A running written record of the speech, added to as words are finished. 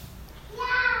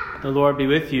The Lord be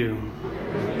with you.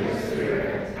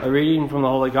 A reading from the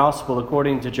Holy Gospel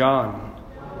according to John.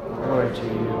 Glory to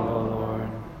you, O Lord.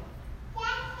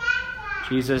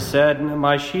 Jesus said,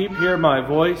 "My sheep hear my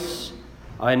voice.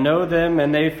 I know them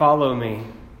and they follow me.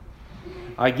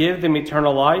 I give them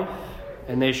eternal life,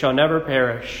 and they shall never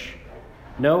perish.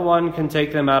 No one can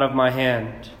take them out of my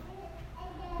hand.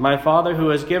 My Father who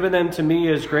has given them to me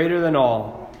is greater than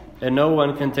all, and no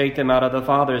one can take them out of the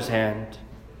Father's hand.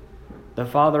 The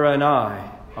Father and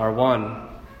I are one."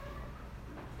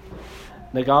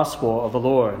 The Gospel of the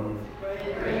Lord.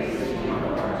 Praise to you,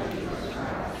 Lord Jesus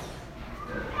Christ.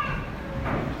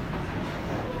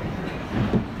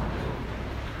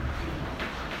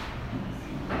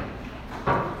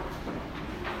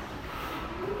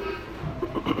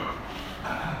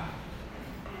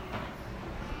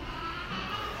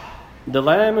 The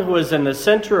Lamb who is in the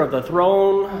center of the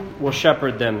throne will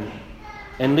shepherd them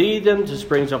and lead them to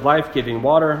springs of life-giving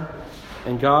water,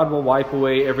 and God will wipe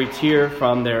away every tear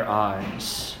from their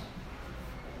eyes.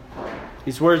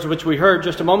 These words which we heard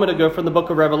just a moment ago from the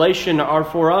book of Revelation are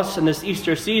for us in this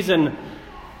Easter season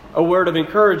a word of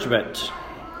encouragement,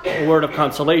 a word of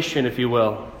consolation, if you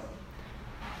will.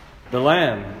 The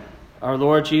Lamb, our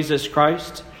Lord Jesus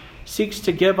Christ, seeks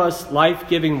to give us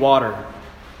life-giving water,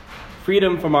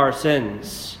 freedom from our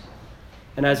sins,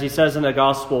 and as he says in the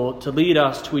Gospel, to lead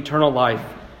us to eternal life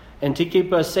and to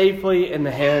keep us safely in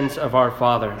the hands of our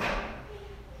Father.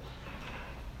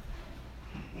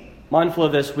 Mindful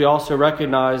of this, we also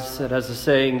recognize that, as the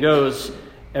saying goes,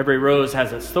 every rose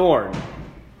has its thorn.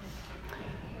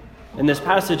 And this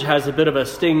passage has a bit of a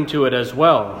sting to it as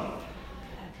well,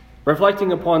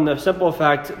 reflecting upon the simple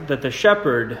fact that the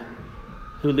shepherd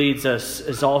who leads us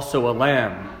is also a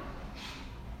lamb.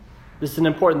 This is an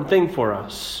important thing for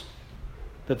us,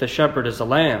 that the shepherd is a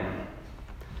lamb.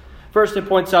 First, it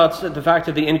points out the fact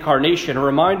of the incarnation, a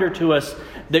reminder to us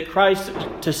that Christ,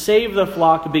 to save the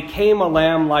flock, became a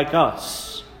lamb like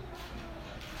us.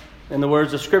 In the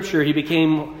words of Scripture,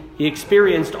 he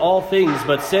experienced all things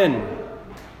but sin.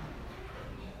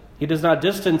 He does not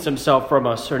distance himself from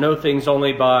us or know things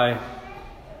only by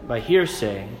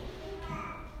hearsay.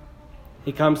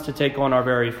 He comes to take on our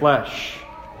very flesh.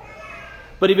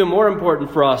 But even more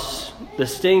important for us, the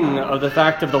sting of the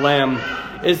fact of the lamb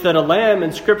is that a lamb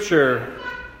in Scripture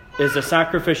is a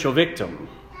sacrificial victim.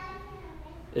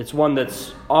 It's one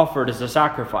that's offered as a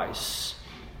sacrifice.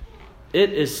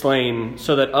 It is slain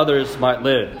so that others might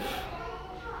live.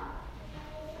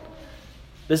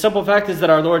 The simple fact is that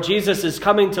our Lord Jesus is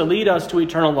coming to lead us to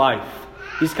eternal life.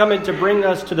 He's coming to bring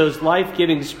us to those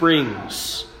life-giving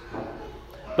springs.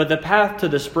 But the path to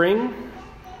the spring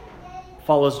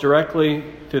follows directly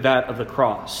through that of the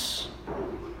cross.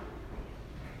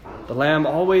 The Lamb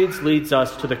always leads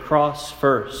us to the cross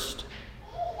first,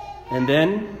 and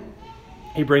then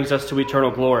he brings us to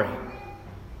eternal glory.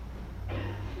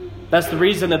 That's the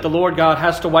reason that the Lord God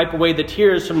has to wipe away the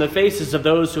tears from the faces of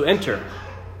those who enter,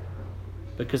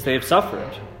 because they have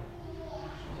suffered.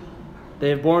 They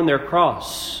have borne their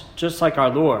cross, just like our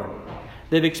Lord.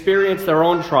 They've experienced their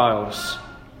own trials.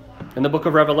 In the book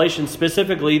of Revelation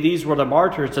specifically, these were the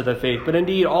martyrs of the faith, but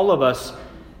indeed all of us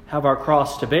have our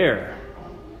cross to bear.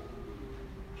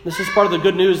 This is part of the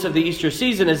good news of the Easter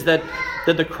season, is that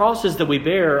the crosses that we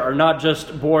bear are not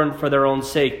just borne for their own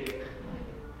sake,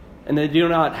 and they do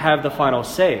not have the final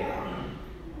say.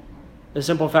 The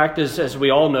simple fact is, as we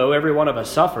all know, every one of us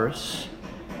suffers.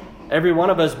 Every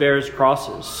one of us bears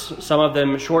crosses, some of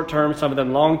them short-term, some of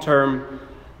them long-term,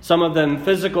 some of them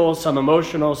physical, some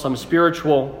emotional, some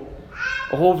spiritual,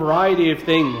 a whole variety of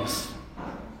things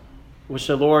which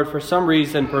the Lord for some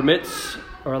reason permits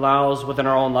or allows within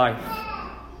our own life.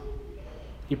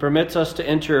 He permits us to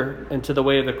enter into the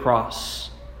way of the cross.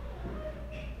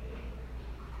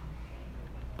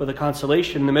 But the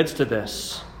consolation in the midst of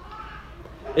this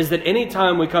is that any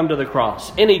time we come to the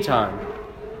cross, any time,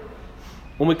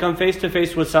 when we come face to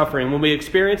face with suffering, when we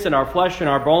experience in our flesh and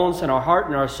our bones and our heart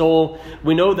and our soul,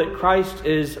 we know that Christ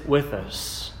is with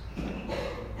us.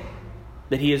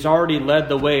 That he has already led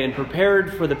the way and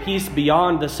prepared for the peace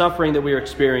beyond the suffering that we are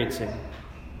experiencing.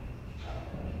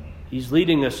 He's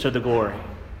leading us to the glory.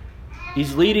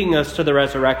 He's leading us to the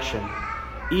resurrection,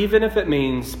 even if it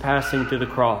means passing through the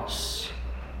cross.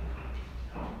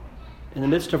 In the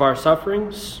midst of our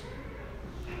sufferings,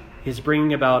 he's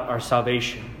bringing about our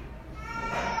salvation.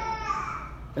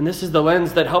 And this is the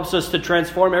lens that helps us to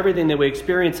transform everything that we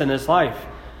experience in this life.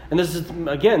 And this is,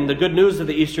 again, the good news of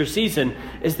the Easter season,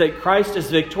 is that Christ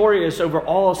is victorious over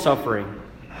all suffering.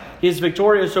 He is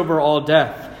victorious over all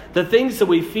death. The things that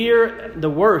we fear the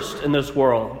worst in this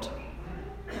world,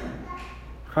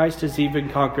 Christ has even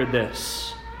conquered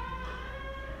this.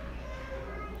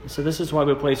 So this is why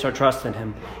we place our trust in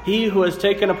him. He who has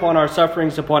taken upon our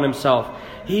sufferings upon himself.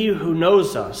 He who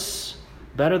knows us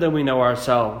better than we know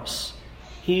ourselves.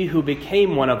 He who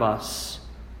became one of us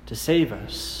to save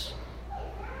us.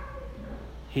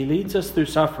 He leads us through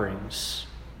sufferings,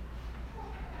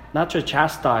 not to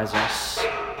chastise us,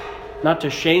 not to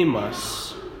shame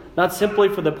us, not simply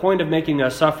for the point of making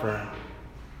us suffer,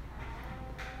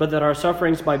 but that our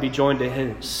sufferings might be joined to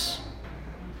his.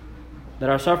 That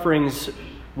our sufferings,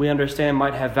 we understand,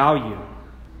 might have value.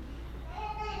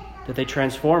 That they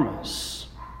transform us.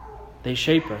 They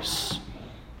shape us.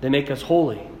 They make us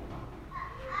holy.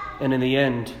 And in the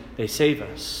end, they save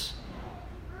us.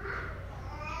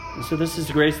 And so this is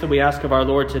the grace that we ask of our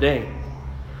Lord today.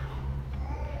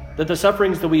 That the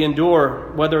sufferings that we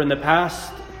endure, whether in the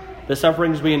past, the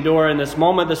sufferings we endure in this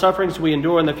moment, the sufferings we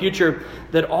endure in the future,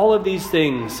 that all of these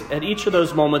things, at each of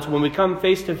those moments when we come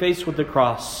face to face with the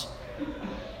cross,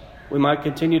 we might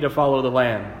continue to follow the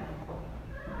Lamb.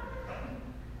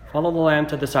 Follow the Lamb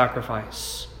to the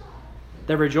sacrifice.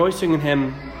 That rejoicing in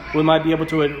him, we might be able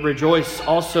to rejoice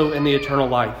also in the eternal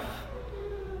life.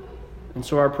 And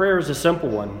so our prayer is a simple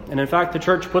one. And in fact, the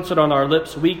church puts it on our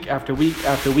lips week after week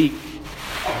after week.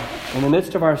 In the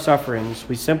midst of our sufferings,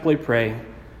 we simply pray,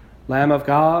 Lamb of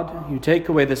God, you take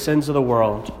away the sins of the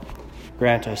world,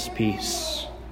 grant us peace.